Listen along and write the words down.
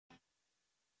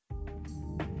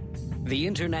The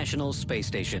International Space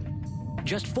Station.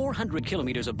 Just 400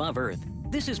 kilometers above Earth,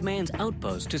 this is man's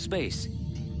outpost to space.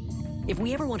 If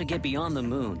we ever want to get beyond the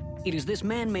moon, it is this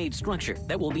man-made structure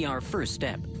that will be our first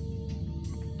step.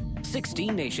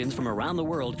 16 nations from around the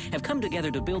world have come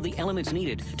together to build the elements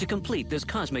needed to complete this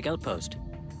cosmic outpost.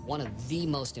 One of the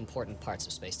most important parts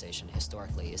of Space Station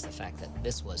historically is the fact that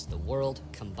this was the world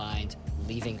combined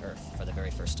leaving Earth for the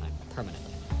very first time,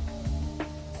 permanently.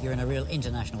 You're in a real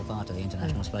international part of the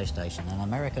International Space Station, an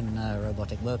American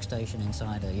robotic workstation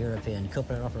inside a European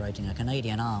coupler operating a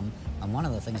Canadian arm, and one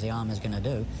of the things the arm is going to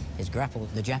do is grapple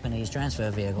the Japanese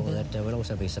transfer vehicle that will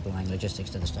also be supplying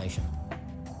logistics to the station.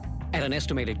 At an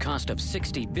estimated cost of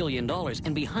 $60 billion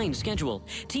and behind schedule,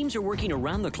 teams are working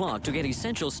around the clock to get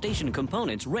essential station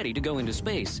components ready to go into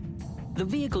space. The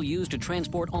vehicle used to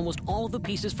transport almost all of the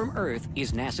pieces from Earth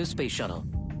is NASA's Space Shuttle.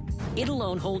 It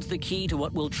alone holds the key to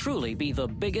what will truly be the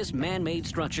biggest man-made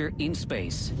structure in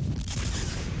space.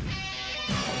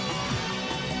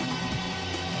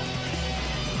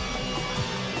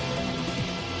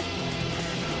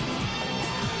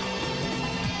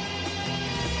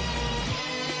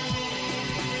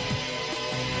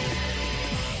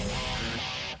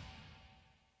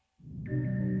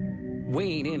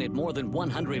 Weighing in at more than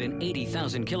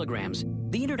 180,000 kilograms,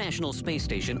 the International Space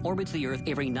Station orbits the Earth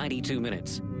every 92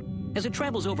 minutes. As it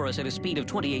travels over us at a speed of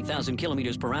 28,000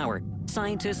 kilometers per hour,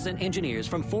 scientists and engineers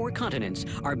from 4 continents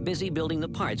are busy building the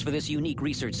parts for this unique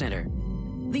research center.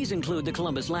 These include the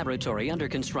Columbus Laboratory under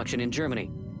construction in Germany,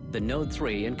 the Node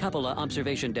 3 and Cupola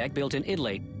observation deck built in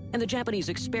Italy, and the Japanese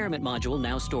experiment module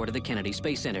now stored at the Kennedy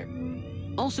Space Center.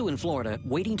 Also in Florida,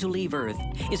 waiting to leave Earth,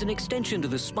 is an extension to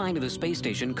the spine of the space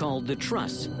station called the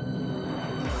truss.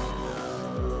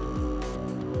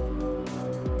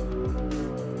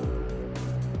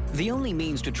 The only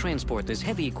means to transport this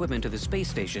heavy equipment to the space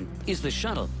station is the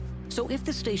shuttle. So if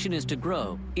the station is to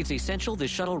grow, it's essential the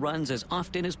shuttle runs as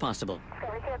often as possible. Go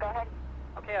ahead.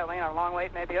 Okay, Eileen, our long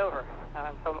wait may be over.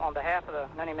 So on behalf of the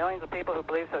many millions of people who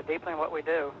believe so deeply in what we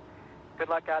do, good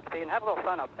luck, Godspeed, and have a little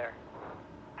fun up there.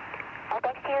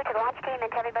 Thanks to you, to the launch team,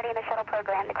 and to everybody in the shuttle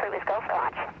program. The crew is go for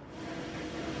launch.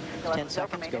 10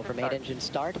 seconds, go for main engine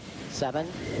start. 7,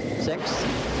 6,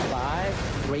 5,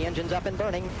 3 engines up and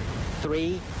burning.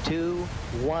 3, 2,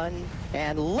 1,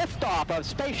 and liftoff of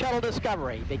Space Shuttle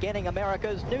Discovery, beginning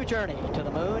America's new journey to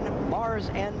the moon, Mars,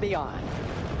 and beyond.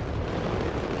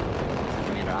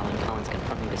 Commander Alan Collins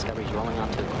confirming Discovery is rolling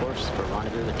onto course for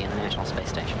rendezvous with the International Space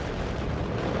Station.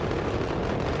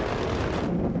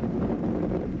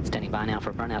 Standing by now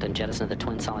for burnout and jettison of the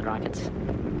twin solid rockets.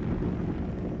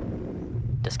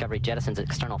 Discovery jettisons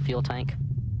external fuel tank.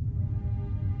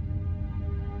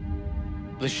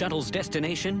 The shuttle's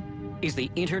destination is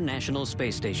the International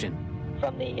Space Station.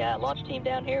 From the launch team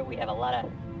down here, we have a lot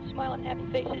of smiling, happy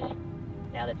faces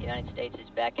now that the United States is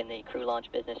back in the crew launch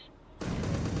business.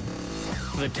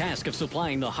 The task of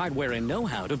supplying the hardware and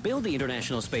know-how to build the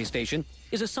International Space Station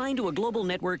is assigned to a global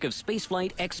network of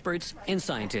spaceflight experts and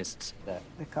scientists.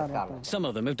 Some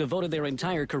of them have devoted their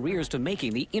entire careers to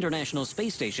making the International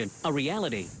Space Station a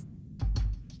reality.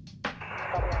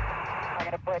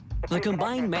 The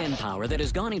combined manpower that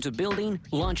has gone into building,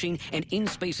 launching, and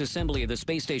in-space assembly of the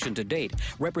space station to date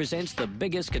represents the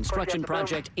biggest construction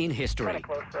project in history.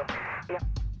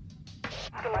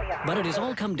 But it has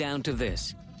all come down to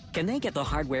this. Can they get the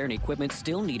hardware and equipment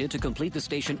still needed to complete the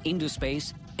station into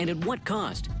space, and at what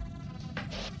cost?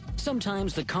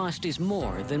 Sometimes the cost is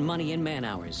more than money and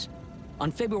man-hours.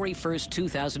 On February 1st,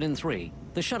 2003,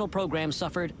 the shuttle program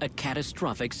suffered a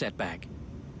catastrophic setback.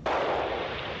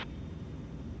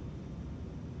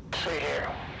 See here.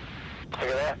 Look at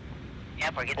that.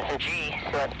 Yep, we're getting some G.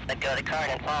 Let go of the card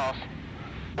and falls.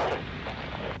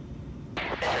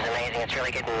 This is amazing. It's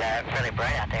really getting really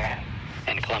bright out there.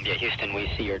 And Columbia, Houston,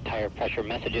 we see your tire pressure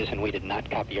messages, and we did not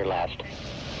copy your last.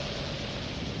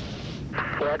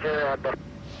 Roger.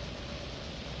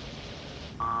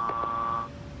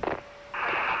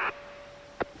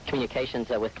 Communications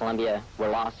with Columbia were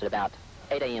lost at about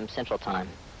 8 a.m. Central Time,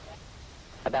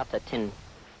 about 10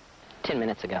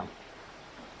 minutes ago.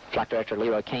 Flight Director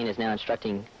Leroy Kane is now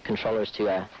instructing controllers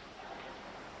to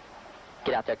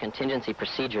get out their contingency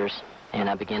procedures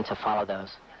and begin to follow those.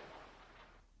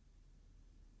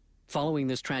 Following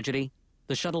this tragedy,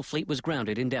 the shuttle fleet was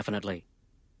grounded indefinitely,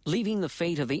 leaving the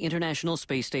fate of the International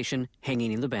Space Station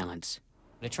hanging in the balance.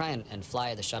 To try and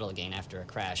fly the shuttle again after a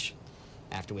crash,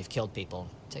 after we've killed people,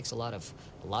 takes a lot of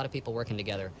people working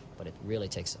together, but it really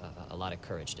takes a lot of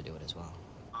courage to do it as well.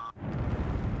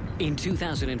 In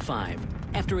 2005,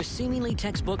 after a seemingly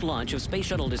textbook launch of Space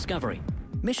Shuttle Discovery,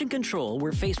 Mission Control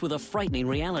were faced with a frightening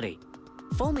reality.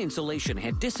 foam insulation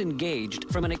had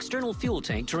disengaged from an external fuel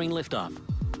tank during liftoff.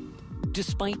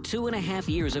 Despite 2.5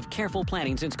 years of careful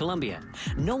planning since Columbia,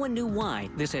 no one knew why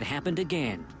this had happened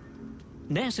again.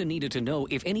 NASA needed to know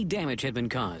if any damage had been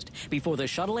caused before the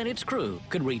shuttle and its crew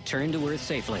could return to Earth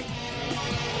safely.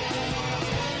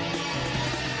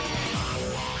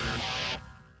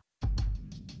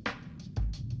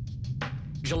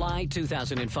 July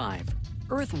 2005.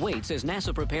 Earth waits as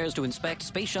NASA prepares to inspect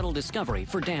Space Shuttle Discovery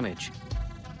for damage.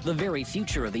 The very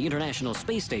future of the International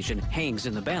Space Station hangs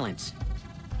in the balance.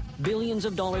 Billions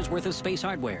of dollars worth of space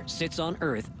hardware sits on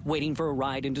Earth waiting for a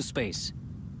ride into space.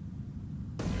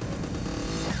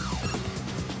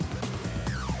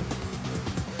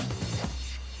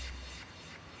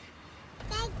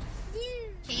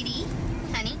 Katie,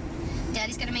 honey,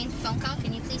 Daddy's got a main phone call.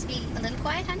 Can you please be a little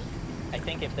quiet, honey? I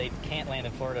think if they can't land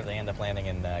in Florida, they end up landing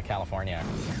in California.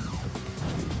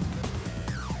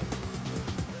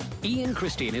 Ian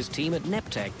Christie and his team at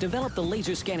NEPTEC developed the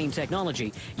laser scanning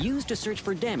technology used to search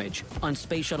for damage on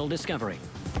Space Shuttle Discovery.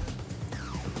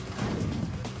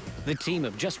 The team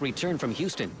have just returned from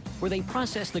Houston, where they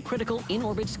processed the critical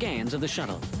in-orbit scans of the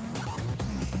shuttle.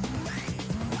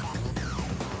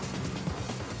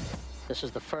 This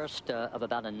is the first of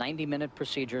about a 90-minute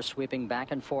procedure sweeping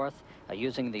back and forth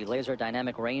using the laser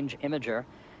dynamic range imager,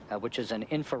 which is an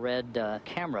infrared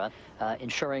camera,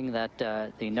 ensuring that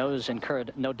the nose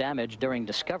incurred no damage during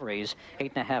Discovery's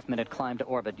 8.5-minute climb to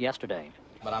orbit yesterday.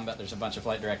 But I bet there's a bunch of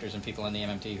flight directors and people in the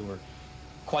MMT who are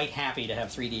quite happy to have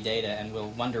 3D data and will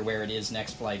wonder where it is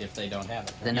next flight if they don't have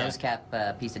it. The nose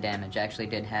cap piece of damage actually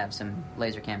did have some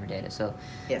laser camera data, so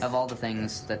yes. Of all the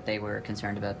things that they were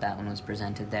concerned about, that one was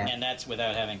presented there. And that's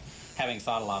without having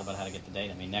thought a lot about how to get the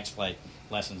data. I mean, next flight,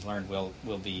 lessons learned,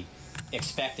 we'll be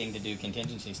expecting to do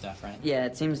contingency stuff, right? Yeah,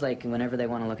 it seems like whenever they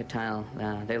want to look at tile,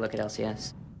 they look at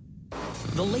LCS.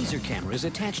 The laser camera is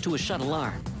attached to a shuttle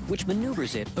arm, which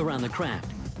maneuvers it around the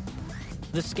craft.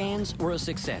 The scans were a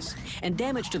success, and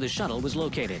damage to the shuttle was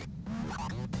located.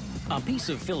 A piece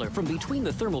of filler from between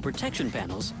the thermal protection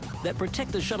panels that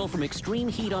protect the shuttle from extreme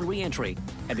heat on re-entry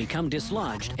had become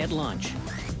dislodged at launch.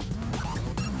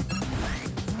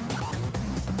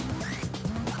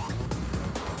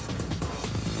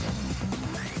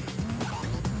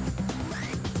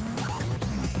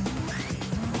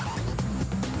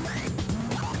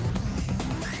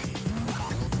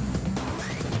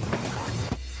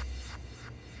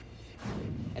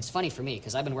 It's funny for me,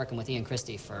 because I've been working with Ian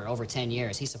Christie for over 10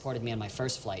 years. He supported me on my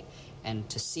first flight. And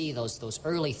to see those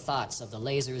early thoughts of the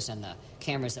lasers and the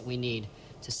cameras that we need,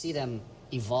 to see them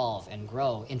evolve and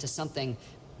grow into something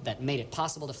that made it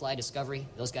possible to fly Discovery,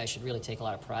 those guys should really take a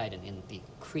lot of pride in the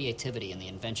creativity and the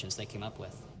inventions they came up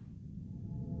with.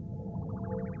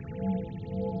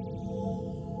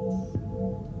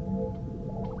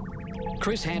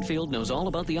 Chris Hadfield knows all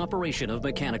about the operation of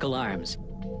mechanical arms.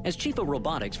 As chief of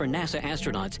robotics for NASA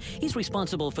astronauts, he's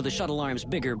responsible for the shuttle arm's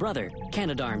bigger brother,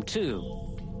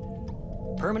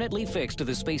 Canadarm2. Permanently fixed to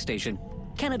the space station,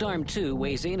 Canadarm2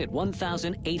 weighs in at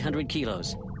 1,800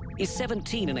 kilos, is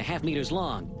 17.5 meters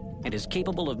long, and is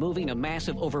capable of moving a mass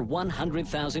of over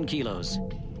 100,000 kilos.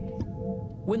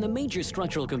 When the major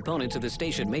structural components of the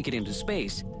station make it into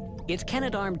space, it's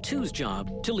Canadarm2's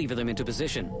job to lever them into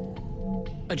position.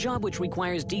 A job which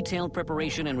requires detailed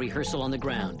preparation and rehearsal on the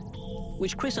ground,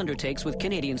 which Chris undertakes with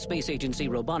Canadian Space Agency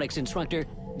robotics instructor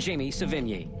Jamie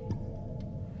Savigny.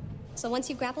 So once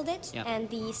you've grappled it and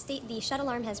the shuttle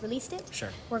arm has released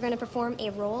it, we're going to perform a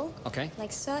roll,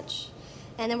 like such,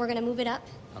 and then we're going to move it up,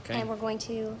 and we're going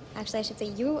to, actually I should say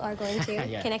you are going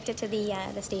to connect it to the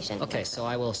station. Okay, so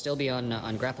I will still be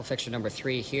on grapple fixture number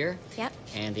 3 here. Yep.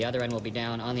 And the other end will be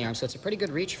down on the arm, so it's a pretty good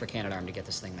reach for Canadarm to get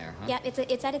this thing there, huh? Yeah,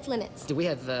 it's at its limits. Do we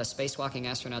have spacewalking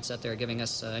astronauts out there giving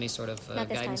us any sort of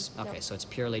guidance? Time, okay, so it's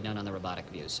purely done on the robotic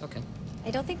views. Okay.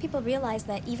 I don't think people realize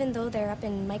that even though they're up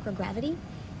in microgravity,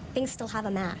 things still have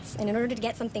a mass. And in order to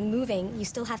get something moving, you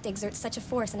still have to exert such a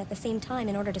force, and at the same time,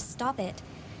 in order to stop it,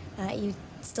 you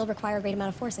still require a great amount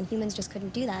of force, and humans just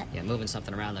couldn't do that. Yeah, moving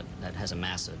something around that has a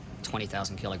mass of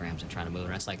 20,000 kilograms and trying to move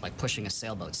it, it's like pushing a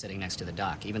sailboat sitting next to the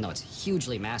dock. Even though it's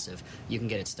hugely massive, you can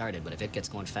get it started, but if it gets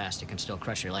going fast, you can still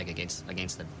crush your leg against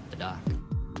the dock.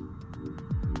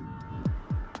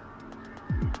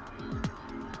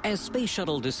 As Space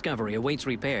Shuttle Discovery awaits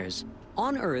repairs,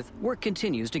 on Earth, work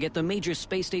continues to get the major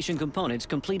space station components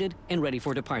completed and ready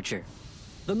for departure.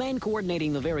 The man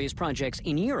coordinating the various projects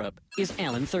in Europe is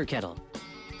Alan Thurkettle.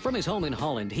 From his home in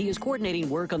Holland, he is coordinating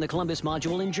work on the Columbus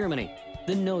module in Germany,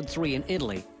 the Node 3 in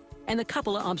Italy, and the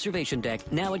Cupola observation deck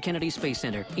now at Kennedy Space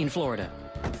Center in Florida.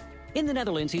 In the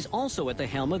Netherlands, he's also at the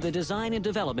helm of the design and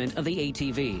development of the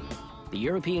ATV. the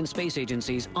European Space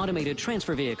Agency's automated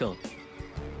transfer vehicle.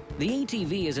 The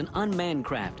ATV is an unmanned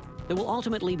craft that will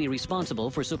ultimately be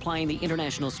responsible for supplying the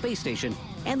International Space Station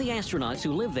and the astronauts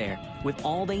who live there with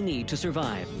all they need to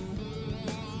survive.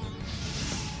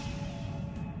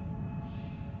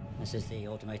 This is the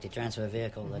automated transfer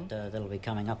vehicle that'll be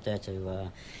coming up there to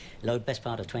load best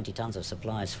part of 20 tons of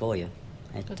supplies for you.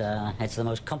 It's the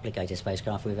most complicated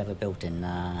spacecraft we've ever built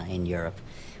in Europe,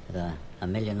 with a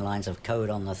million lines of code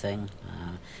on the thing,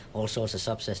 all sorts of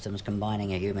subsystems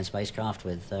combining a human spacecraft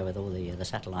with all the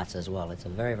satellites as well. It's a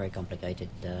very, very complicated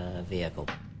vehicle.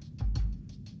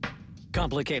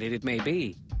 Complicated it may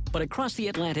be, but across the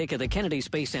Atlantic at the Kennedy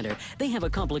Space Center, they have a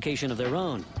complication of their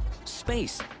own: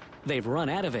 space. They've run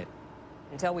out of it.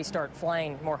 Until we start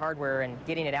flying more hardware and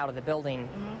getting it out of the building,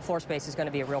 floor space is going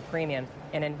to be a real premium.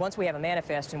 And then once we have a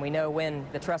manifest and we know when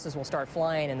the trusses will start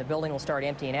flying and the building will start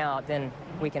emptying out, then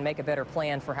we can make a better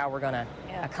plan for how we're going to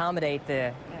accommodate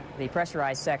the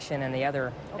pressurized section and the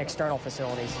other external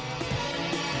facilities.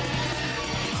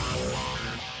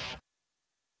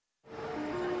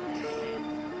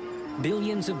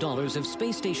 Billions of dollars of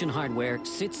space station hardware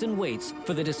sits and waits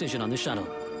for the decision on the shuttle.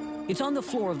 It's on the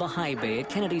floor of the high bay at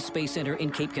Kennedy Space Center in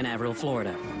Cape Canaveral,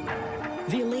 Florida.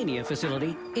 The Alenia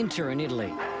facility in Turin,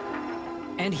 Italy.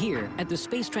 And here at the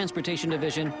Space Transportation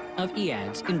Division of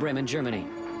EADS in Bremen, Germany.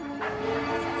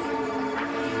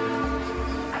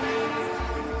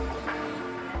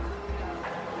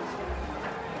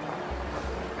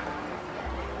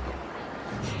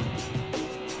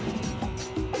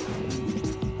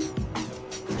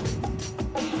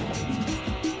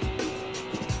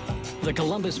 The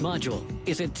Columbus module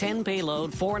is a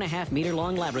 10-payload,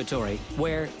 4.5-meter-long laboratory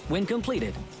where, when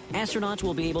completed, astronauts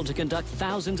will be able to conduct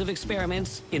thousands of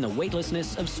experiments in the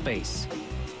weightlessness of space.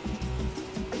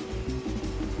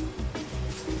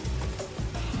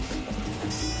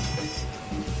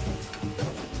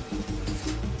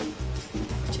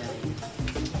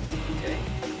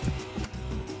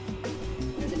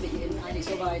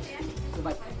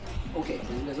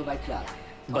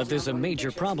 But there's a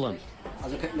major problem.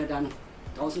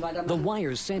 The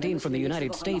wires sent in from the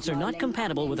United States are not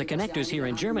compatible with the connectors here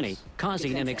in Germany,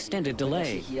 causing an extended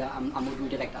delay.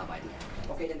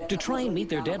 To try and meet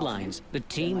their deadlines, the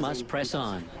team must press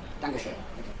on.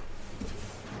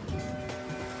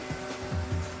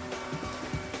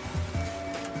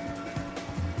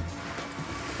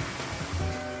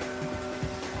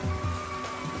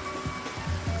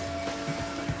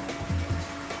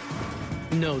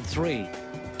 Node 3.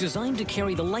 Designed to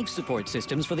carry the life support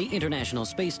systems for the International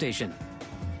Space Station.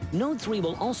 Node 3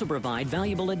 will also provide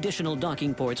valuable additional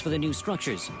docking ports for the new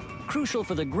structures, crucial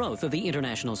for the growth of the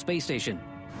International Space Station.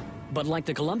 But like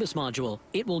the Columbus module,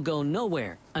 it will go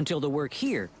nowhere until the work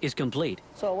here is complete.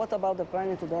 So what about the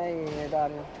planning today,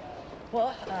 Dario?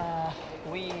 Well,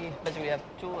 we basically have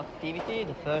two activities.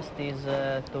 The first is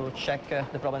to check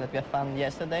the problem that we have found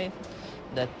yesterday.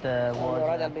 That was on the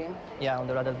radar beam? Yeah, on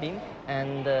the radar beam.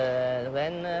 And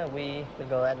then we will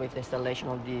go ahead with the installation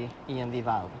of the EMV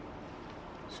valve.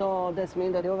 So that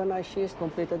means that the overnight shift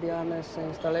completed the harness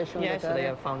installation? Yes, they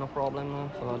have found no problem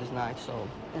for this night. So.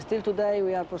 And still today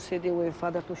we are proceeding with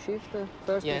further two shifts?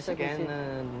 First yes, and second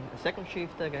again, shift? Second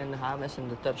shift, again harness,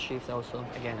 and the third shift also,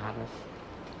 again harness.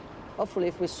 Hopefully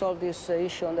if we solve this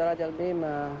issue on the radial beam,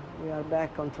 we are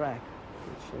back on track,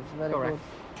 which is very Correct.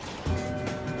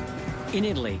 good. In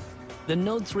Italy, the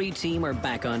Node 3 team are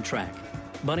back on track.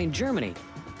 But in Germany,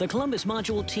 the Columbus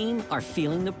module team are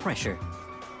feeling the pressure.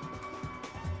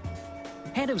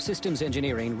 Head of Systems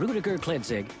Engineering Rudiger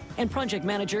Kledzig and Project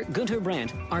Manager Gunther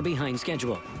Brandt are behind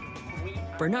schedule.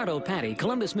 Bernardo Patti,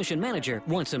 Columbus Mission Manager,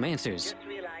 wants some answers. Just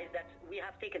realized that we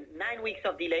have taken 9 weeks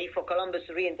of delay for Columbus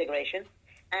reintegration,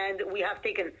 and we have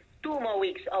taken 2 more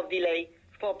weeks of delay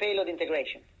for payload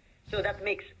integration. So that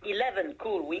makes 11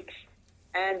 cool weeks.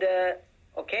 And,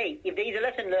 okay, if there is a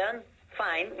lesson learned,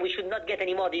 fine, we should not get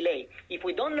any more delay. If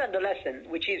we don't learn the lesson,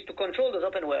 which is to control those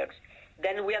open works,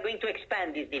 then we are going to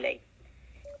expand this delay.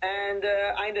 And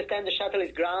I understand the shuttle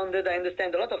is grounded, I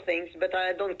understand a lot of things, but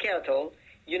I don't care at all.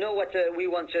 You know what we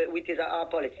want, which is our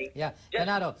policy. Yeah,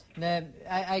 Bernardo,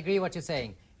 I agree what you're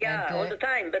saying. Yeah, and, all the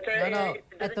time, but no, it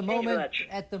at the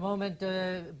doesn't moment,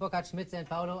 Burkhard Schmitz and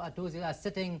Paolo Artusi are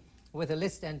sitting with a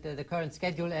list and the current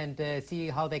schedule and see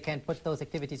how they can put those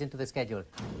activities into the schedule.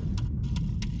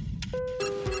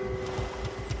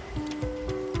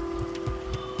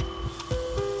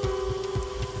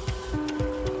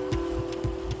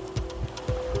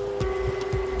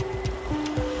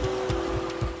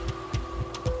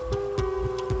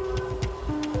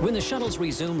 When the shuttles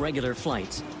resume regular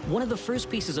flights, one of the first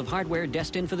pieces of hardware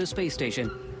destined for the space station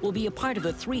will be a part of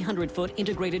the 300-foot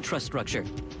integrated truss structure.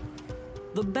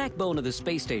 The backbone of the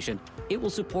space station, it will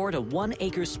support a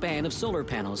 1-acre span of solar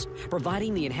panels,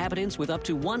 providing the inhabitants with up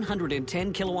to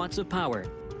 110 kilowatts of power,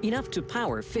 enough to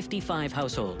power 55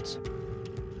 households.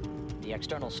 The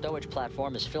external stowage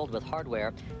platform is filled with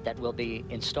hardware that will be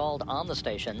installed on the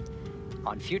station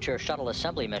on future shuttle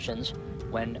assembly missions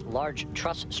when large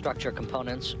truss structure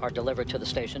components are delivered to the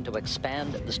station to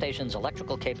expand the station's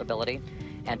electrical capability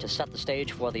and to set the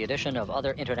stage for the addition of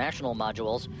other international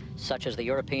modules, such as the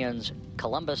Europeans'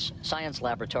 Columbus Science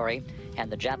Laboratory and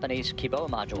the Japanese Kibo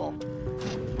module.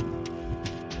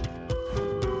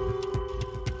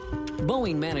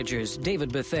 Boeing managers David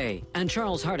Bethay and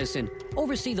Charles Hardison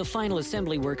oversee the final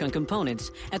assembly work on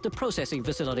components at the processing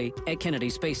facility at Kennedy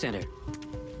Space Center.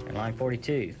 And line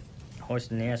 42,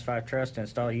 hoisting the S5 truss to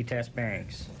install UTAS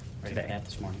bearings. Ready for that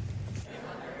this morning.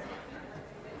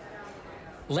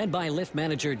 Led by lift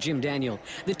manager Jim Daniel,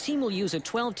 the team will use a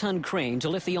 12-ton crane to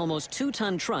lift the almost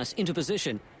 2-ton truss into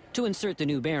position to insert the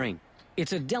new bearing.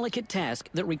 It's a delicate task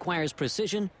that requires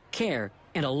precision, care,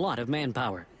 and a lot of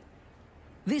manpower.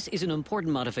 This is an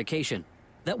important modification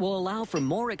that will allow for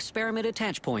more experiment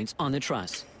attach points on the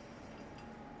truss.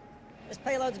 This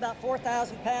payload's about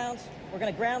 4,000 pounds. We're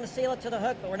going to ground the sealant to the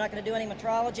hook, but we're not going to do any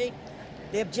metrology.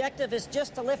 The objective is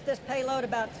just to lift this payload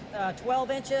about 12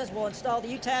 inches. We'll install the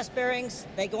UTAS bearings.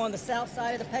 They go on the south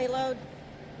side of the payload.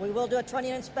 We will do a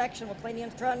trunnion inspection. We'll clean the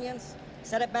trunnions,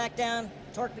 set it back down,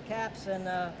 torque the caps, and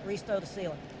restow the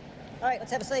sealant. All right,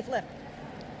 let's have a safe lift.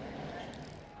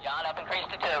 John, up increase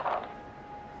to 2.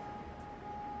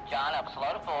 John, up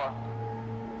slow to 4.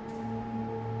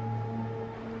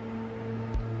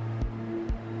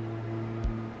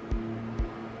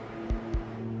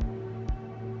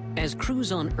 As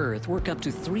crews on Earth work up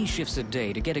to 3 shifts a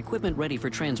day to get equipment ready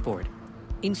for transport,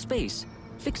 in space,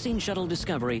 fixing shuttle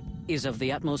Discovery is of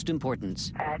the utmost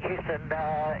importance. Houston,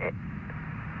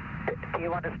 do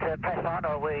you want us to press on,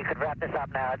 or we could wrap this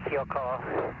up now? It's your call.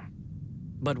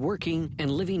 But working and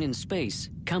living in space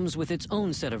comes with its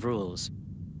own set of rules.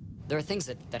 There are things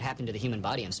that happen to the human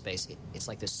body in space. It's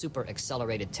like this super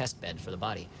accelerated test bed for the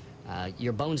body.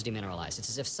 Your bones demineralize. It's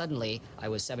as if suddenly I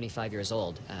was 75 years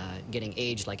old, getting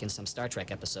aged like in some Star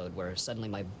Trek episode where suddenly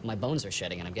my bones are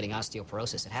shedding and I'm getting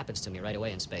osteoporosis. It happens to me right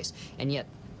away in space. And yet,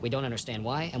 we don't understand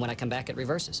why, and when I come back, it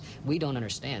reverses. We don't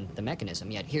understand the mechanism,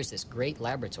 yet here's this great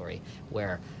laboratory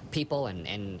where people and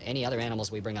any other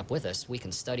animals we bring up with us, we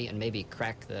can study and maybe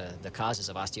crack the causes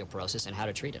of osteoporosis and how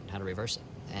to treat it and how to reverse it.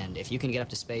 And if you can get up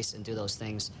to space and do those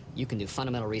things, you can do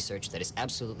fundamental research that is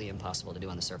absolutely impossible to do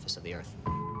on the surface of the Earth.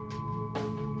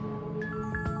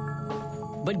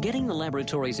 But getting the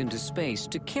laboratories into space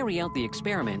to carry out the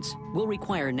experiments will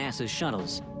require NASA's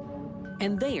shuttles.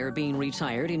 And they are being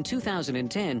retired in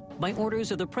 2010 by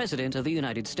orders of the President of the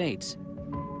United States.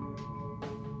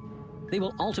 They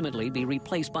will ultimately be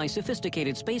replaced by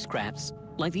sophisticated spacecrafts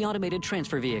like the automated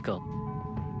transfer vehicle.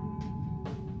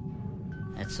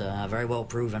 It's a very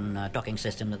well-proven docking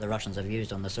system that the Russians have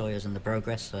used on the Soyuz and the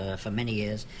Progress for many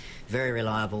years. Very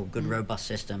reliable, good, robust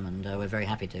system, and we're very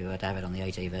happy to have it on the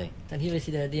ATV. And here we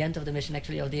see the end of the mission,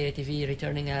 actually, of the ATV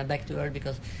returning back to Earth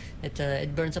because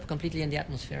it burns up completely in the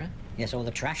atmosphere. Yes, all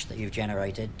the trash that you've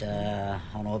generated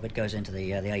on orbit goes into the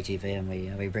ATV,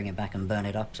 and we bring it back and burn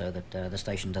it up so that the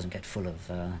station doesn't get full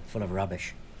of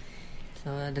rubbish.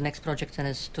 So the next project then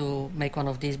is to make one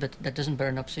of these, but that doesn't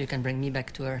burn up, so you can bring me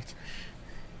back to Earth.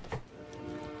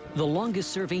 The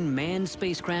longest-serving manned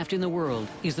spacecraft in the world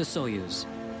is the Soyuz.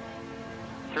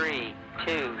 3,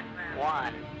 2,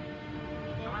 1.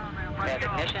 We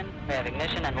have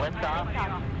ignition and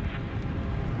liftoff.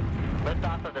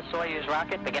 Liftoff of the Soyuz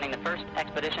rocket, beginning the first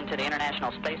expedition to the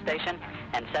International Space Station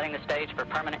and setting the stage for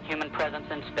permanent human presence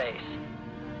in space.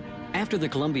 After the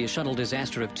Columbia shuttle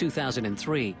disaster of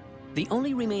 2003, the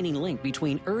only remaining link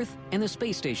between Earth and the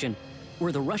space station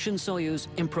were the Russian Soyuz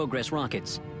and Progress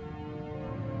rockets.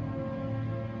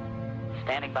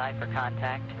 Standing by for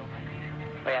contact.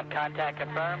 We have contact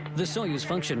confirmed. The Soyuz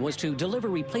function was to deliver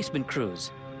replacement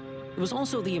crews. It was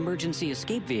also the emergency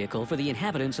escape vehicle for the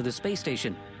inhabitants of the space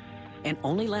station, and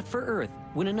only left for Earth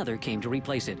when another came to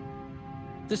replace it.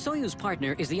 The Soyuz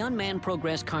partner is the unmanned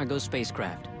Progress cargo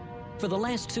spacecraft. For the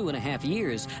last 2.5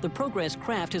 years, the Progress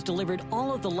craft has delivered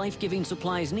all of the life-giving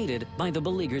supplies needed by the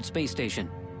beleaguered space station.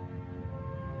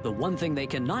 The one thing they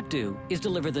cannot do is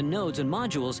deliver the nodes and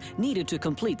modules needed to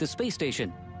complete the space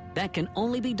station. That can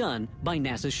only be done by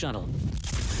NASA's shuttle.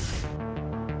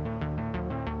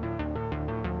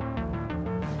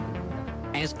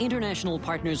 As international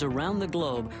partners around the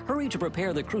globe hurry to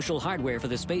prepare the crucial hardware for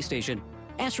the space station,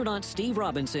 astronauts Steve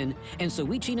Robinson and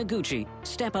Soichi Noguchi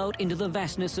step out into the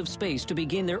vastness of space to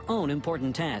begin their own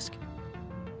important task,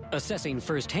 assessing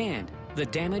firsthand the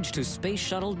damage to Space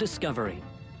Shuttle Discovery.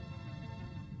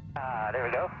 There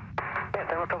we go. Yeah,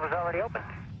 thermal cover's already open.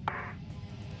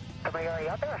 Somebody already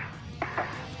out there?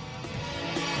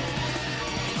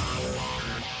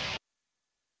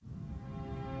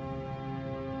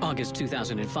 August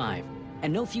 2005,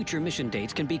 and no future mission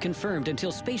dates can be confirmed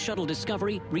until Space Shuttle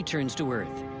Discovery returns to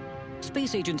Earth.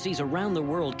 Space agencies around the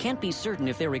world can't be certain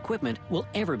if their equipment will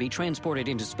ever be transported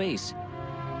into space.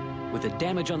 With the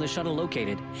damage on the shuttle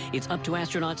located, it's up to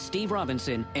astronauts Steve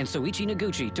Robinson and Soichi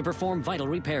Noguchi to perform vital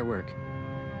repair work.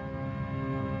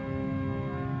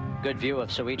 Good view of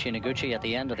Soichi Noguchi at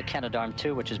the end of the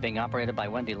Canadarm2, which is being operated by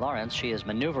Wendy Lawrence. She is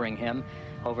maneuvering him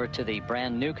over to the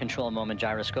brand new control moment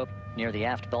gyroscope near the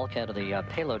aft bulkhead of the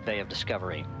payload bay of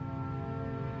Discovery.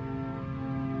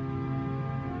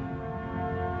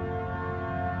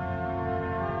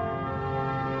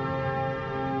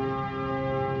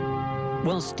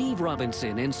 While Steve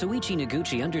Robinson and Soichi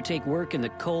Noguchi undertake work in the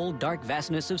cold, dark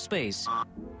vastness of space,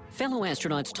 fellow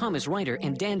astronauts Thomas Reiter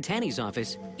and Dan Tanney's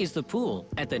office is the pool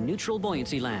at the Neutral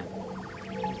Buoyancy Lab.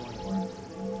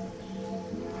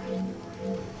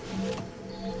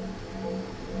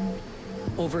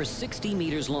 Over 60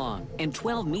 meters long and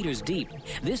 12 meters deep,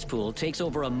 this pool takes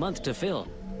over a month to fill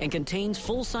and contains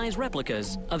full-size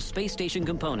replicas of space station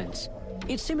components.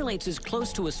 It simulates as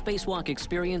close to a spacewalk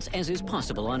experience as is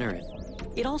possible on Earth.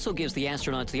 It also gives the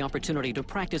astronauts the opportunity to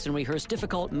practice and rehearse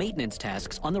difficult maintenance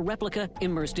tasks on the replica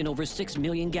immersed in over 6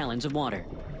 million gallons of water.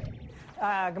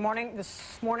 Good morning.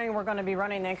 This morning we're going to be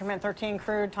running the Increment 13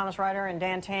 crew, Thomas Reiter and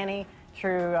Dan Tanney,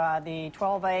 through the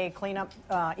 12A cleanup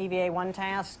EVA-1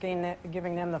 task,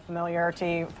 giving them the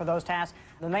familiarity for those tasks.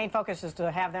 The main focus is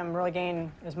to have them really gain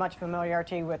as much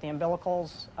familiarity with the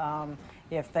umbilicals.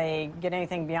 If they get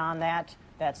anything beyond that,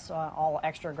 that's all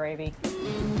extra gravy.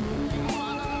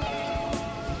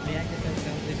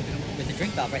 With the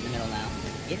drink valve right in the middle now,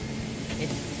 it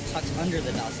tucks under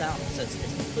the Valsalva, so it's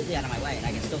completely out of my way, and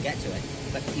I can still get to it.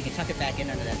 But you can tuck it back in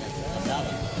under that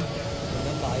Valsalva.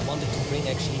 Remember, I wanted to bring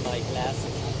actually my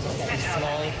glasses. Okay.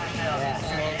 Small things. I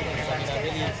mean, I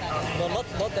really,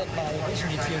 not that my vision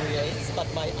deteriorates, but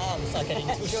my arms are getting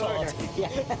too short. Yeah,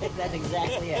 that's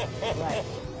exactly it. Right.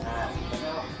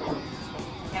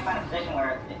 Can't find a position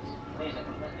where it leaves a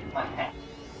completely flat path.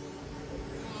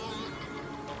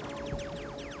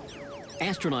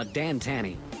 Astronaut Dan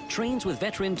Tanney trains with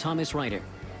veteran Thomas Reiter.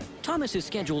 Thomas is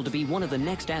scheduled to be one of the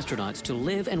next astronauts to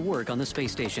live and work on the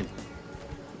space station.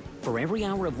 For every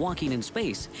hour of walking in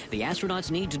space, the astronauts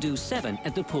need to do 7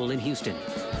 at the pool in Houston.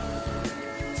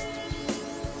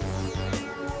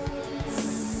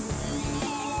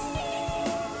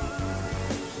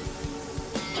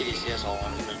 TDCS all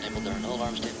alarms have been enabled. There are no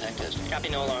alarms to impact testing. Copy,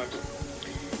 no alarms.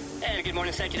 And good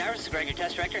morning, Safety Divers. This is Greg, your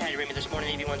test director. Had you read me this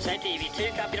morning, EV1 safety,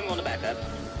 EV2. Copied, I'm going to back up.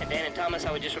 And Dan and Thomas,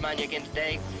 I would just remind you again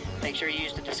today, make sure you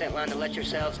use the descent line to let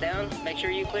yourselves down. Make sure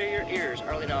you clear your ears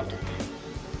early and often.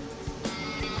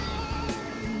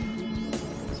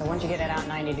 So once you get it out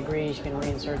 90 degrees, you can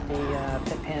reinsert the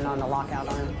pit pin on the lockout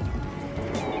arm.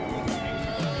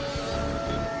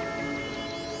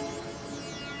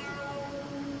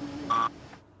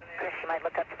 You might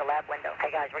look up to the lab window.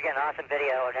 Hey guys, we're getting awesome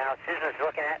video now. Susan's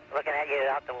looking at you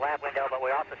out the lab window, but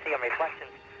we also see some reflections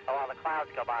of all the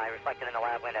clouds go by reflected in the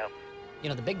lab window. You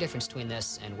know, the big difference between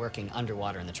this and working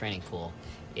underwater in the training pool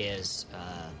is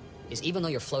even though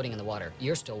you're floating in the water,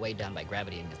 you're still weighed down by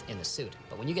gravity in the suit.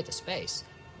 But when you get to space,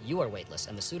 you are weightless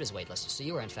and the suit is weightless. So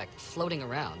you are in fact floating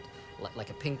around like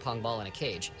a ping pong ball in a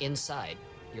cage inside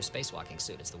your spacewalking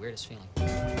suit. It's the weirdest feeling.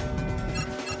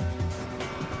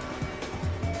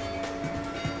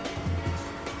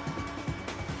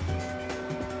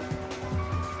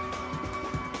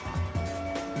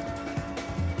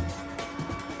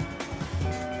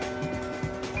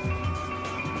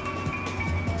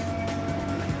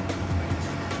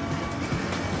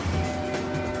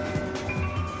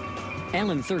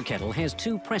 Alan Thurkettle has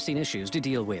 2 pressing issues to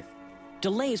deal with.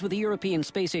 Delays with the European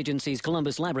Space Agency's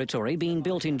Columbus laboratory being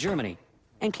built in Germany,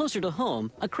 and closer to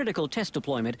home, a critical test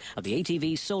deployment of the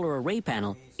ATV solar array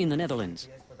panel in the Netherlands.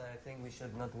 Yes, but I think we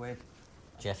should not wait.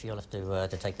 Jeff, you'll have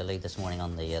to take the lead this morning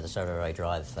on the solar array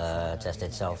drive test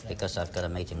itself, because I've got a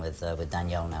meeting with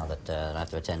Danielle now that I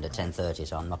have to attend at 10:30,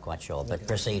 so I'm not quite sure. But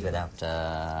proceed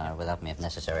without me if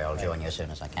necessary. I'll join you as soon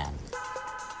as I can.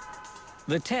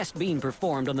 The test being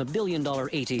performed on the billion-dollar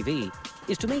ATV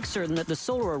is to make certain that the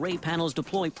solar array panels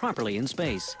deploy properly in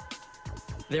space.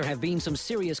 There have been some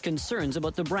serious concerns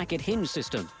about the bracket hinge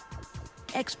system.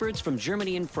 Experts from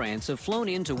Germany and France have flown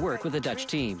in to work with the Dutch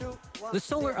team. The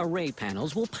solar array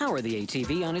panels will power the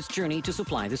ATV on its journey to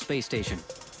supply the space station.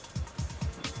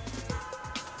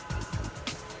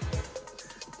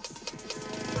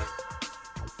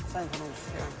 No,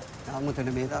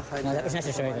 that was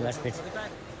necessary, the last bit.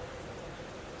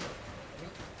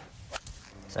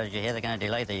 So did you hear they're going to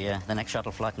delay the next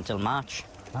shuttle flight until March?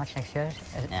 March next year?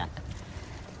 Yeah.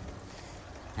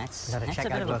 That's a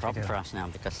bit of a problem for us now,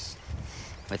 because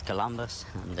with Columbus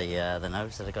and the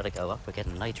nodes that have got to go up, we're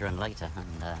getting later and later,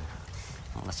 and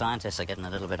well, the scientists are getting a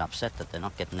little bit upset that they're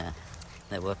not getting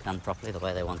their work done properly the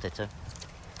way they wanted to.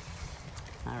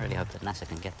 I really hope that NASA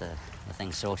can get the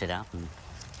thing sorted out and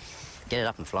get it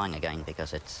up and flying again,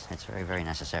 because it's very, very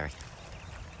necessary.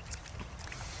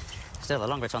 Still, the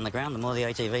longer it's on the ground, the more the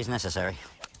ATV is necessary.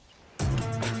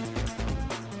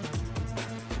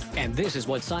 And this is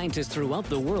what scientists throughout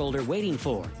the world are waiting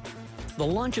for: the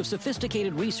launch of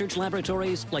sophisticated research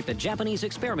laboratories like the Japanese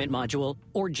Experiment Module,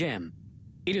 or GEM.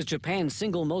 It is Japan's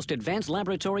single most advanced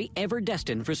laboratory ever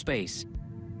destined for space.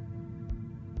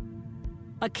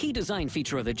 A key design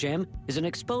feature of the GEM is an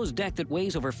exposed deck that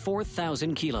weighs over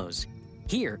 4,000 kilos.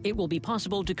 Here, it will be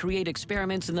possible to create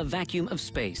experiments in the vacuum of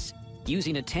space,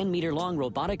 using a 10-meter-long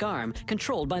robotic arm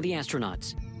controlled by the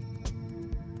astronauts.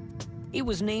 It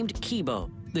was named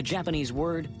Kibo, the Japanese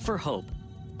word for hope.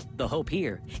 The hope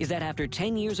here is that after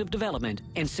 10 years of development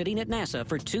and sitting at NASA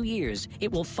for 2 years,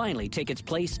 it will finally take its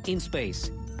place in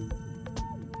space.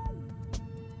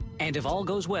 And if all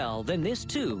goes well, then this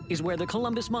too is where the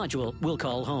Columbus module will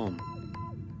call home.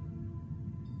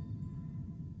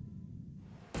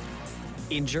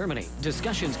 In Germany,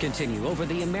 discussions continue over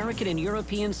the American and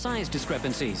European size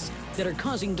discrepancies that are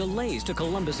causing delays to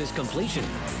Columbus's completion.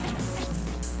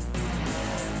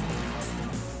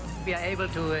 We are able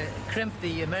to crimp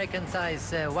the American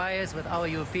size wires with our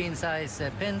European size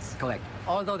pins. Correct.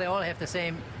 Although they all have the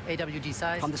same AWG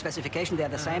size. From the specification, they're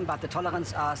the same, but the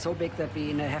tolerance are so big that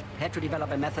we had to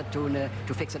develop a method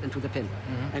to fix it into the pin.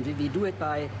 And we do it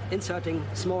by inserting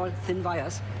small, thin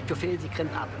wires to fill the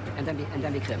crimp up, and then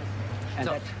we crimp. And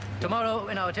so tomorrow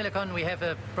in our telecon we have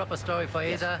a proper story for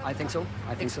ESA. Yes, I think so.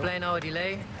 Explain our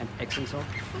delay. And excellent so.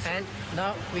 And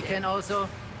now we can also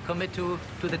commit to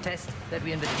the test that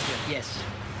we envisage here. Yes,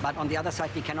 but on the other side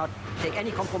we cannot take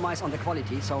any compromise on the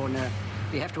quality, so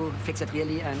we have to fix it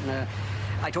really. And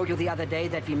I told you the other day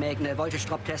that we make a voltage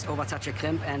drop test over such a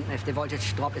crimp, and if the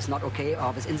voltage drop is not okay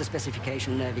or within the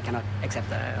specification, we cannot accept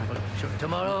that. Sure.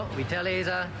 Tomorrow we tell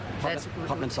ESA that's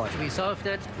problem solved. We solved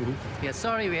it. We are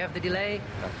sorry we have the delay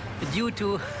due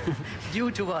to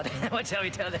what? What shall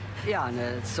we tell them? Yeah,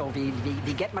 and, so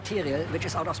we get material which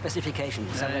is out of specification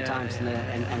several times, and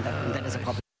that is a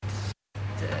problem.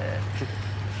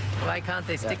 Why can't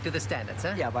they stick to the standards?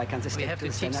 Huh? Yeah, why can't they stick to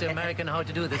the standards? We have to teach the American how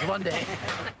to do this one day.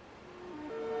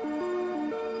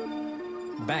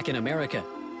 Back in America,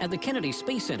 at the Kennedy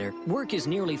Space Center, work is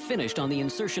nearly finished on the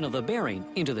insertion of the bearing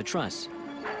into the truss.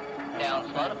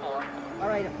 Down, slow to 4. All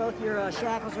right, if both your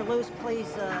shackles are loose, please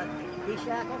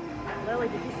de-shackle. Lily,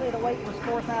 did you say the weight was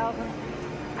 4,000?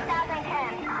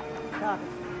 4,010. Copy.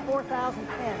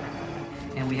 4,010.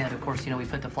 And we had, of course, we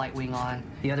put the flight wing on.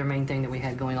 The other main thing that we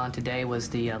had going on today was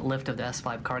the lift of the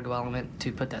S5 cargo element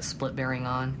to put that split bearing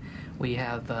on. We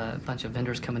have a bunch of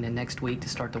vendors coming in next week to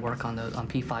start the work on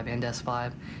P5 and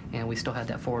S5, and we still have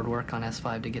that forward work on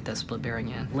S5 to get that split bearing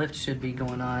in. Lift should be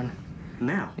going on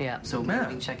now. Yeah, so we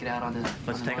can check it out on the.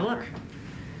 Let's take a look.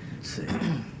 Let's see.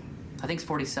 I think it's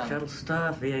 47. Shuttle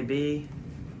stuff, VAB,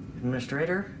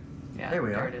 administrator. Yeah, there we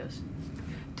are. There it is.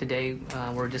 Today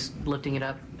we're just lifting it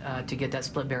up to get that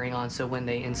split bearing on, so when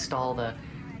they install the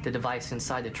device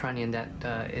inside the trunnion, that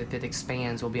if it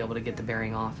expands, we'll be able to get the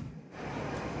bearing off.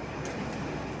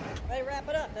 Ready to wrap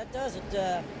it up. That does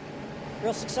it.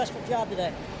 Real successful job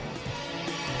today.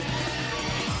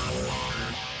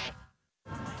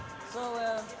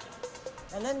 So,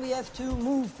 and then we have to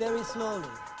move very slowly.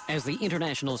 As the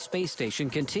International Space Station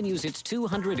continues its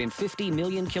 250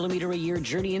 million kilometer a year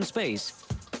journey in space,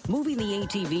 moving the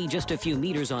ATV just a few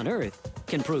meters on Earth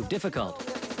can prove difficult.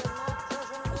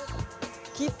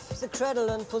 Keep the cradle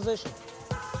in position.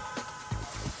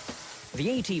 The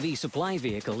ATV supply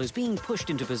vehicle is being pushed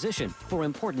into position for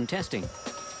important testing.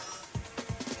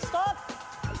 Stop!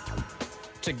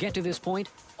 To get to this point,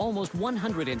 almost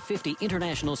 150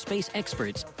 international space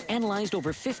experts analyzed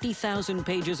over 50,000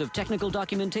 pages of technical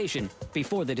documentation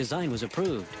before the design was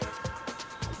approved.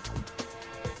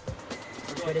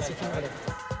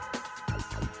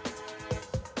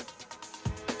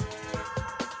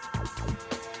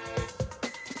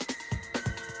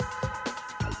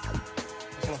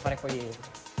 fare poi...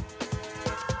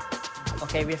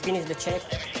 Okay, we have finished the check.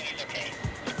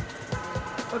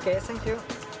 Okay, thank you.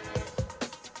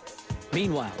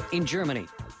 Meanwhile, in Germany,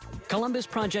 Columbus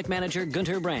project manager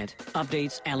Gunter Brandt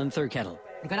updates Alan Thurkettle.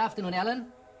 Good afternoon, Alan.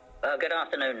 Good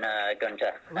afternoon,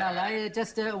 Gunter. Well, I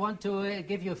just want to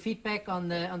give you feedback on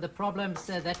the problems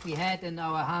that we had in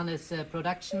our harness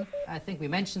production. I think we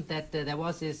mentioned that there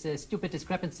was this stupid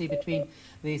discrepancy between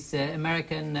this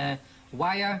American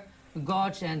wire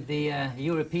gauge and the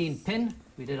European pin.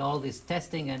 We did all this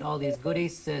testing and all these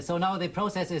goodies. So now the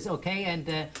process is okay,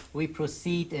 and we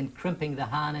proceed in crimping the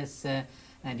harness.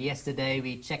 And yesterday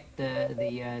we checked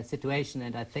the situation,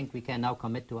 and I think we can now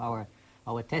commit to our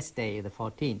test day, the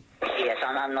 14th. Yes,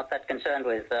 I'm not that concerned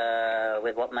with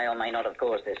what may or may not have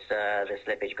caused this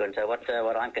slippage, Gunter.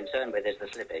 What I'm concerned with is the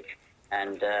slippage,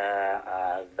 and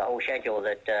the whole schedule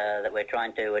that we're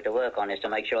trying to work on is to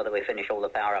make sure that we finish all the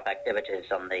power-up activities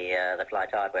on the flight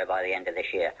hardware by the end of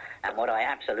this year. And what I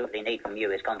absolutely need from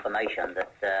you is confirmation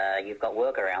that you've got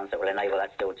workarounds that will enable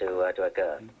that still to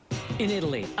occur. In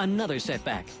Italy, another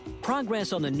setback.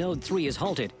 Progress on the Node 3 is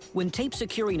halted when tape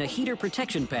securing a heater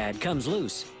protection pad comes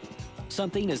loose.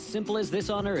 Something as simple as this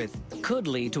on Earth could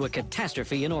lead to a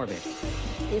catastrophe in orbit.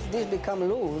 If this becomes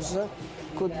loose,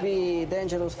 could be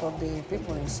dangerous for the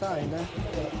people inside.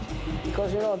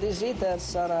 Because, you know, these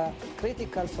heaters are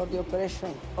critical for the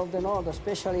operation of the node,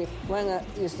 especially when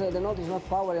the node is not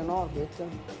powered in orbit,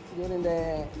 during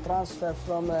the transfer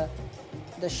from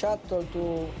the shuttle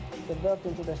to the berth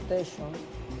into the station.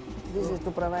 This is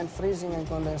to prevent freezing and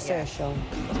condensation.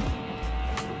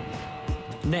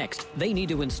 Next, they need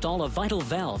to install a vital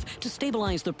valve to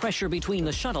stabilize the pressure between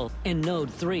the shuttle and Node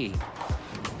 3.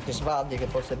 This valve gives the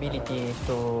possibility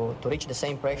to reach the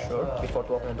same pressure before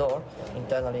to open the door,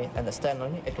 internally and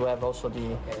externally, and to have also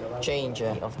the change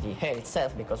of the air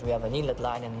itself, because we have an inlet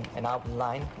line and an outlet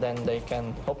line. Then they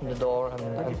can open the door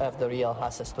and have the real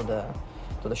access to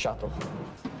the shuttle.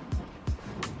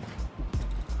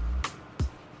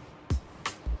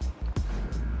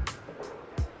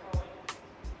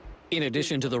 In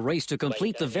addition to the race to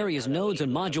complete the various nodes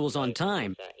and modules on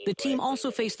time, the team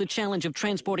also faced the challenge of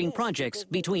transporting projects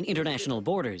between international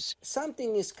borders.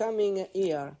 Something is coming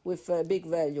here with a big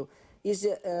value.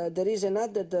 There is an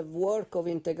added work of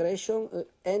integration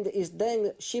and is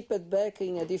then shipped back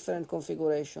in a different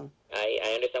configuration.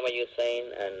 I understand what you're saying,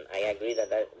 and I agree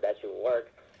that should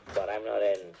work, but I'm not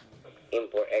an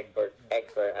import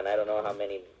expert, and I don't know how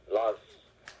many logs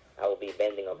I will be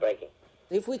bending or breaking.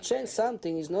 If we change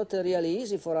something, it's not really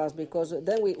easy for us, because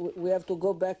then we have to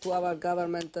go back to our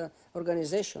government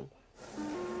organization.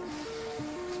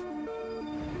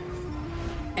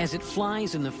 As it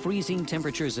flies in the freezing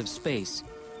temperatures of space,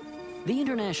 the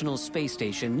International Space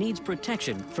Station needs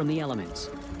protection from the elements.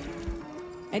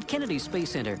 At Kennedy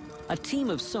Space Center, a team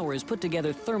of sewers put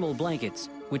together thermal blankets,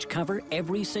 which cover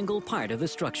every single part of the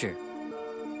structure.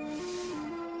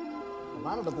 A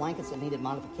lot of the blankets that needed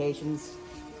modifications,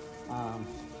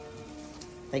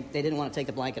 they didn't want to take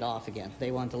the blanket off again.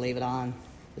 They wanted to leave it on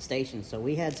the station. So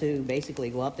we had to basically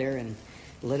go up there and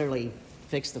literally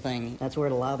fix the thing. That's where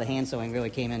a lot of the hand sewing really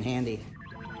came in handy.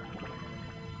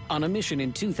 On a mission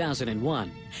in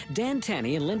 2001, Dan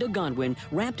Tanney and Linda Godwin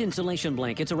wrapped insulation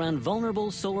blankets around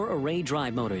vulnerable solar array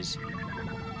drive motors.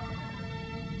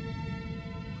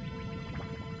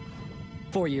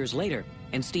 4 years later,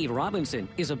 and Steve Robinson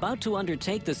is about to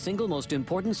undertake the single most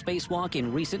important spacewalk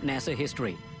in recent NASA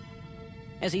history,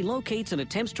 as he locates and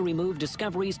attempts to remove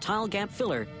Discovery's tile gap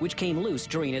filler, which came loose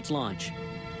during its launch.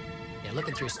 Yeah,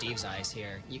 looking through Steve's eyes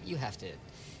here, you have to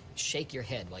shake your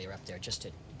head while you're up there just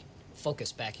to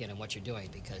focus back in on what you're doing,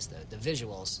 because the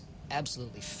visuals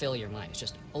absolutely fill your mind. It's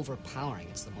just overpowering.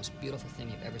 It's the most beautiful thing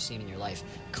you've ever seen in your life,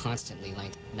 constantly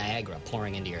like Niagara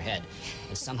pouring into your head.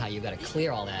 And somehow you've got to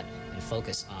clear all that and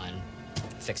focus on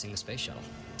fixing the space shuttle.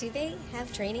 Do they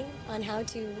have training on how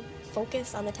to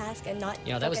focus on the task and not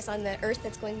focus on the Earth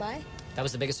that's going by? That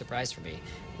was the biggest surprise for me,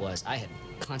 was I had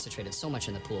concentrated so much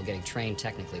in the pool getting trained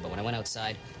technically, but when I went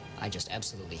outside, I just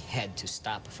absolutely had to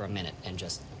stop for a minute and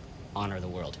just honor the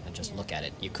world and just look at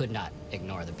it. You could not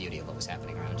ignore the beauty of what was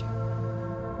happening around you.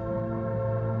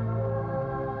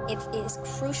 It is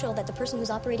crucial that the person who's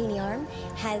operating the arm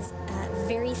has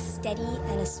very steady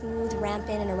and a smooth ramp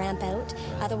in and a ramp out.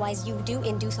 Otherwise, you do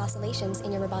induce oscillations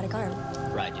in your robotic arm.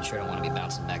 Right, you sure don't want to be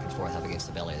bouncing back and forth up against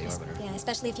the belly of the orbiter. Yeah,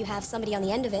 especially if you have somebody on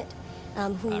the end of it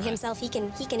who himself, he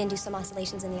can induce some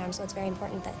oscillations in the arm, so it's very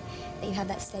important that you have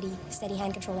that steady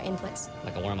hand controller inputs.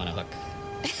 Like a worm on a hook.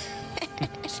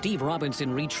 Steve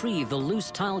Robinson retrieved the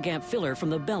loose tile gap filler from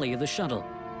the belly of the shuttle.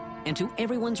 And to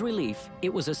everyone's relief,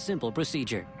 it was a simple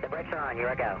procedure. The brakes are on, you're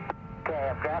a go. Okay,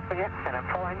 I'm grasping it and I'm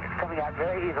pulling. It's coming out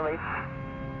very easily.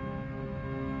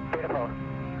 Beautiful.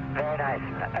 Very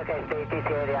nice. Okay, stay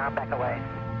DCA the arm back away.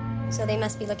 So they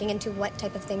must be looking into what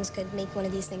type of things could make one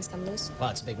of these things come loose. Well,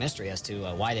 it's a big mystery as to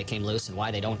why they came loose and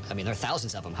why they don't. I mean, there are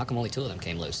thousands of them. How come only 2 of them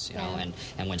came loose? You know,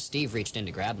 and when Steve reached in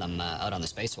to grab them out on the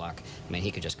spacewalk, I mean, he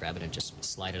could just grab it and just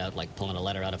slide it out like pulling a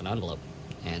letter out of an envelope.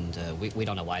 And we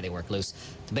don't know why they worked loose.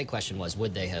 The big question was,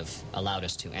 would they have allowed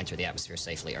us to enter the atmosphere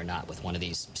safely or not with one of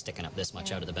these sticking up this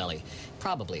much out of the belly?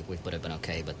 Probably we would have been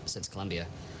okay, but since Columbia,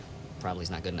 probably is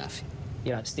not good enough.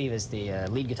 You know, Steve is the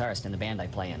lead guitarist in the band I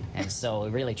play in, and so we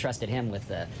really trusted him with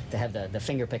to have the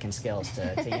finger-picking skills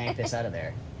to yank this out of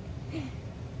there.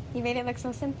 You made it look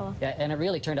so simple. Yeah, and it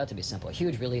really turned out to be simple. A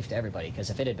huge relief to everybody, because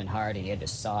if it had been hard and he had to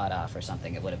saw it off or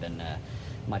something, it would have been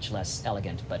much less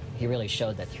elegant. But he really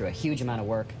showed that through a huge amount of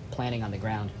work, planning on the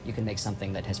ground, you can make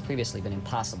something that has previously been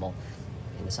impossible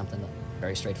into something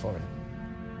very straightforward.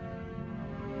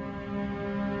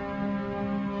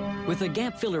 With the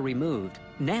gap filler removed,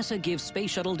 NASA gives Space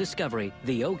Shuttle Discovery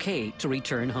the okay to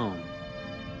return home.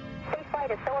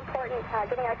 Spaceflight is so important,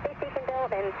 getting our space station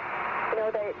built, and you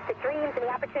know the dreams and the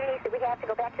opportunities that we have to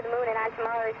go back to the moon and onto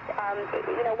Mars.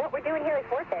 You know what we're doing here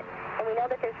is worth it, and we know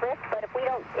that there's risk. But if we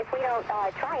don't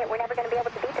try it, we're never going to be able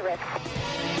to beat the risk.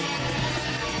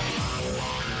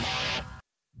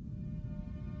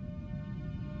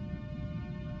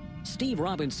 Steve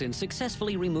Robinson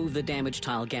successfully removed the damaged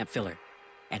tile gap filler,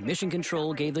 and Mission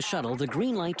Control gave the shuttle the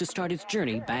green light to start its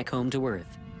journey back home to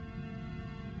Earth.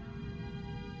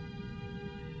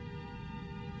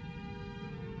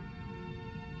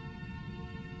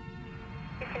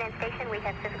 Houston and station, we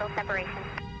have physical separation.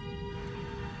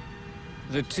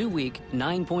 The 2-week,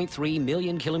 9.3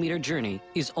 million kilometer journey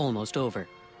is almost over.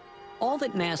 All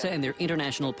that NASA and their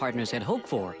international partners had hoped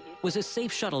for was a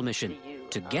safe shuttle mission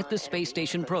to get the space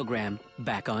station program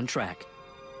back on track.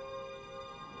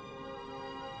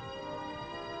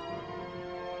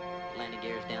 Landing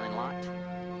gears down and locked.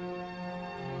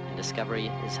 And Discovery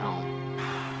is home.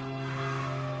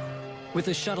 With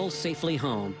the shuttle safely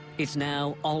home, it's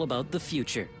now all about the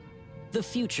future. The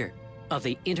future of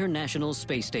the International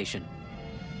Space Station.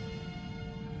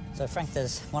 So, Frank,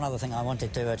 there's one other thing I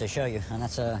wanted to show you, and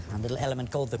that's a little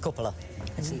element called the cupola.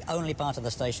 It's the only part of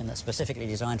the station that's specifically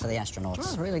designed for the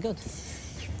astronauts. Oh, really good.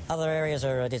 Other areas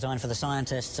are designed for the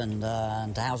scientists and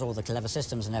to house all the clever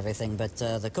systems and everything, but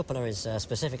the cupola is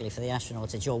specifically for the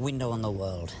astronauts. It's your window on the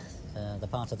world. The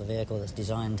part of the vehicle that's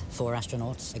designed for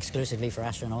astronauts, exclusively for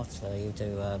astronauts, for you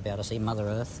to be able to see Mother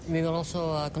Earth. We will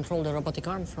also control the robotic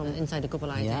arm from inside the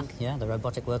cupola, I think. Yeah, the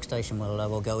robotic workstation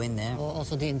will go in there.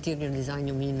 Also the interior design,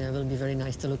 you mean, will be very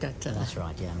nice to look at. That's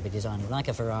right, yeah. It'll be designed like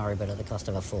a Ferrari, but at the cost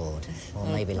of a Ford. Or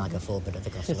maybe like a Ford, but at the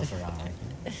cost of a Ferrari.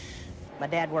 My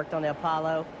dad worked on the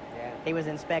Apollo. Yeah. He was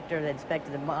inspector that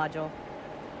inspected the module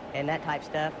and that type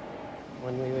stuff.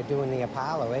 When we were doing the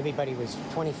Apollo, everybody was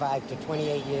 25 to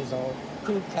 28 years old,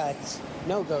 crew cuts,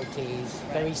 no goatees,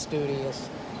 very studious,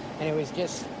 and it was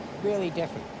just really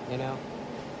different, you know?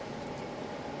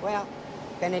 Well,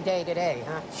 been a day today,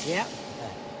 huh? Yep.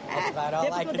 That's about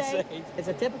all I can say. It's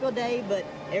a typical day, but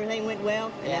everything went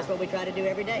well, and that's what we try to do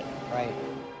every day. Right.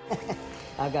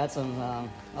 I've got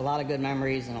a lot of good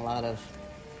memories and a lot of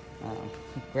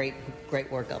great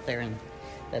work up there, and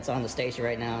that's on the station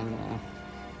right now. And,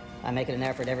 I make it an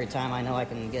effort every time I know I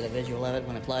can get a visual of it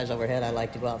when it flies overhead. I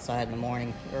like to go outside in the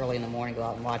morning, early in the morning, go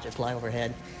out and watch it fly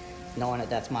overhead, knowing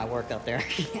that that's my work up there.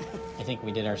 I think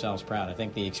we did ourselves proud. I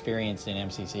think the experience in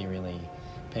MCC really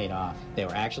paid off. They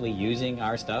were actually using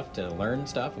our stuff to learn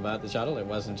stuff about the shuttle. It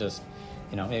wasn't just,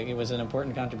 you know, it was an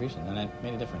important contribution, and it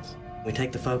made a difference. We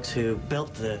take the folks who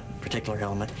built the particular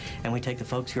element, and we take the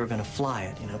folks who are going to fly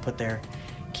it, you know, put their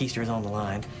keisters on the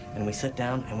line, and we sit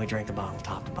down and we drink the bottle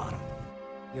top to bottom.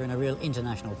 You're in a real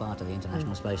international part of the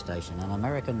International Space Station, an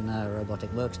American robotic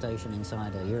workstation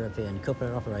inside a European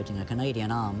cupola operating a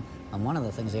Canadian arm, and one of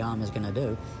the things the arm is going to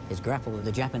do is grapple with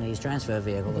the Japanese transfer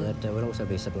vehicle that will also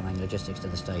be supplying logistics to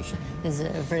the station. It's a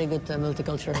very good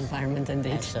multicultural environment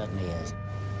indeed. It certainly is.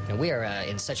 You know, we are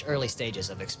in such early stages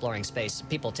of exploring space.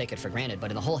 People take it for granted, but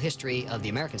in the whole history of the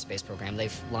American space program,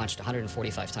 they've launched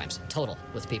 145 times total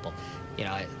with people. You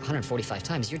know, 145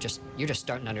 times, you're just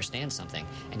starting to understand something,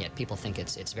 and yet people think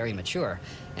it's very mature.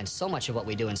 And so much of what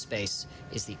we do in space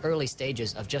is the early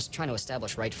stages of just trying to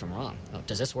establish right from wrong. Oh,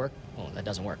 does this work? Well, that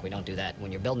doesn't work. We don't do that.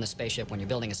 When you're building a spaceship, when you're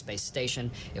building a space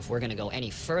station, if we're going to go any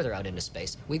further out into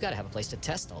space, we've got to have a place to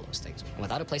test all those things. And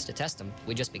without a place to test them,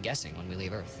 we'd just be guessing when we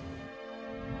leave Earth.